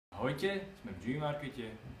Ahojte, sme v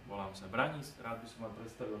G-Markete, volám sa Branis, rád by som vám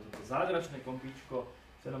predstavil toto zázračné kompíčko,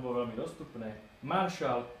 cenovo veľmi dostupné,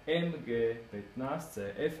 Marshall MG15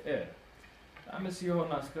 CFR. Dáme si ho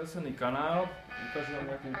na skreslený kanál, ukážem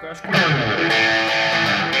vám nejakú ukážku.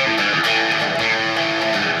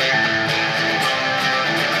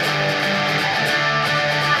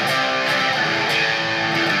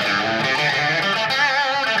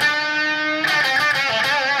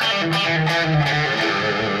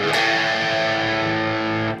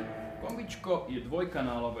 Je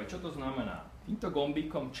dvojkanálové. Čo to znamená? Týmto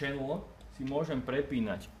gombíkom Channel si môžem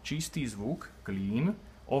prepínať čistý zvuk, clean,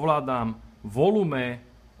 ovládam volume,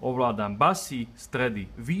 ovládam basy, stredy,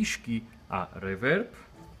 výšky a reverb.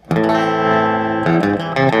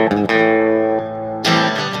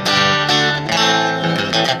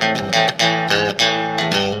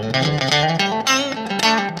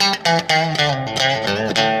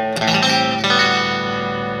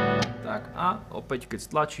 Opäť keď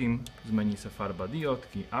stlačím, zmení sa farba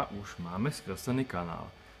diódky a už máme skreslený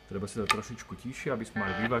kanál. Treba si dať trošičku tiššie, aby sme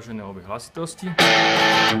mali vyvážené obe hlasitosti.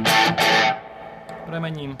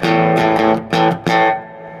 Premením.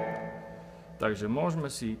 Takže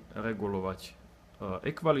môžeme si regulovať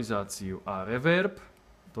ekvalizáciu a reverb.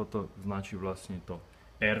 Toto značí vlastne to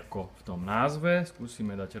R-ko v tom názve.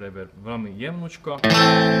 Skúsime dať reverb veľmi jemnučko.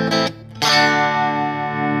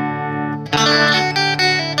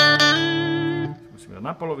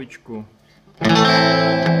 Na polovičku.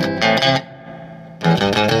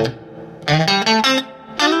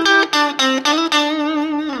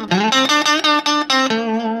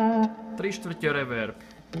 Tri štvrte reverb.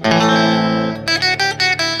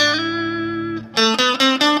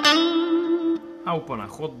 A úplná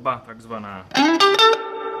chodba, takzvaná.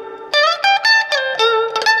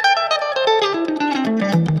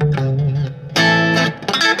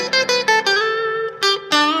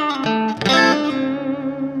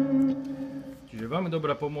 Veľmi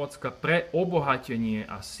dobrá pomôcka pre obohatenie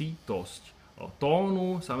a sítosť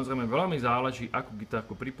tónu. Samozrejme veľmi záleží, akú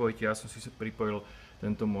gitárku pripojíte. Ja som si pripojil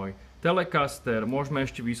tento môj Telecaster. Môžeme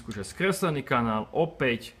ešte vyskúšať skreslený kanál,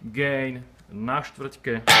 opäť gain na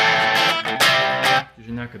štvrťke.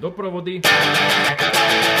 Čiže nejaké doprovody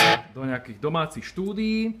do nejakých domácich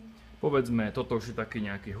štúdií. Povedzme, toto už je taký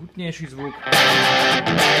nejaký hutnejší zvuk.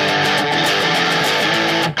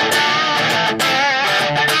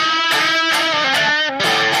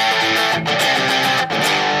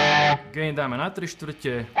 Gain dáme na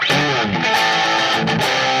 3/4.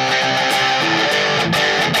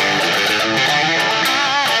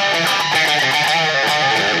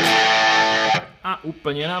 A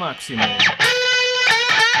úplne na maximum.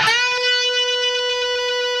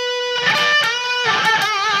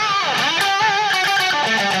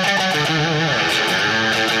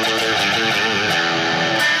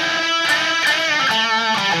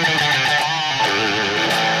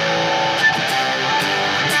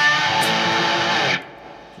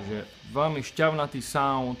 Veľmi šťavnatý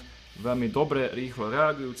sound, veľmi dobre, rýchlo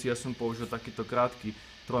reagujúci. Ja som použil takýto krátky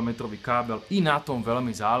 3-metrový kábel. I na tom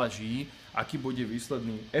veľmi záleží, aký bude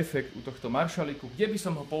výsledný efekt u tohto Marshalliku. Kde by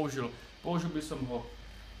som ho použil? Použil by som ho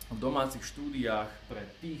v domácich štúdiách pre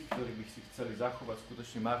tých, ktorí by si chceli zachovať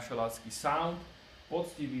skutočne marshallácky sound.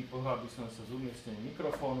 Poctivý, pohľad by som sa z umiestnením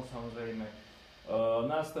mikrofónu, samozrejme.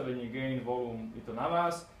 Nastavenie gain, volume, je to na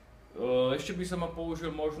vás. Ešte by som ho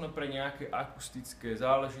použil možno pre nejaké akustické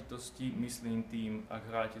záležitosti, myslím tým, ak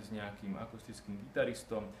hráte s nejakým akustickým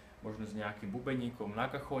gitaristom, možno s nejakým bubeníkom na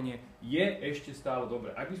kachone, je ešte stále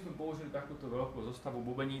dobré. Ak by sme použili takúto veľkú zostavu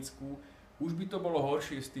bubenícku, už by to bolo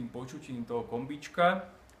horšie s tým počutím toho kombička,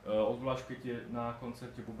 obzvlášť keď je na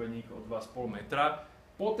koncerte bubeník od 2,5 metra.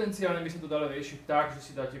 Potenciálne by sa to dalo riešiť tak, že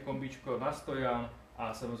si dáte kombičko na stojan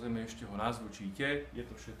a samozrejme ešte ho nazvučíte, je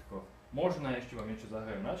to všetko možné, ešte vám niečo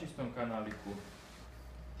zahrajem na čistom kanáliku.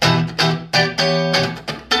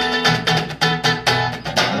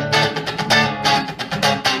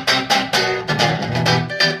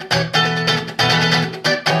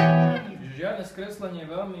 Žiadne skreslenie,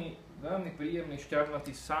 veľmi príjemný,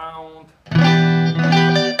 šťavnatý sound.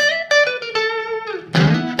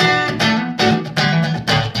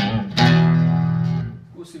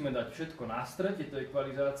 Skúsime dať všetko na stred tejto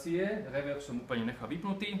ekvalizácie. Reverb som úplne nechal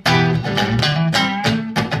vypnutý.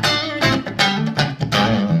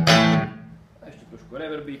 A ešte trošku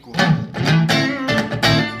reverbíku.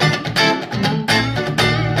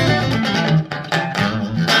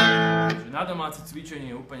 Na domáce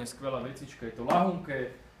cvičenie je úplne skvelá vecička. Je to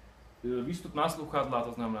ľahunké, výstup na slúchadlá,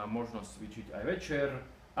 to znamená možnosť cvičiť aj večer.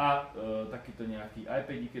 A takýto nejaký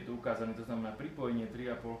iPadík je tu ukázaný, to znamená pripojenie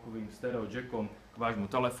 3,5-kovým stereo jackom k vášmu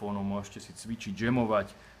telefónu, môžete si cvičiť,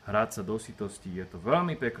 jamovať hrať sa do sytosti. Je to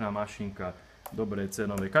veľmi pekná mašinka, dobrej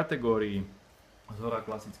cenovej kategórii, zhora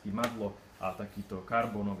klasický madlo a takýto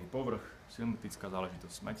karbónový povrch, symetrická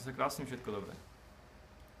záležitosť. Majte sa krásne, všetko dobré.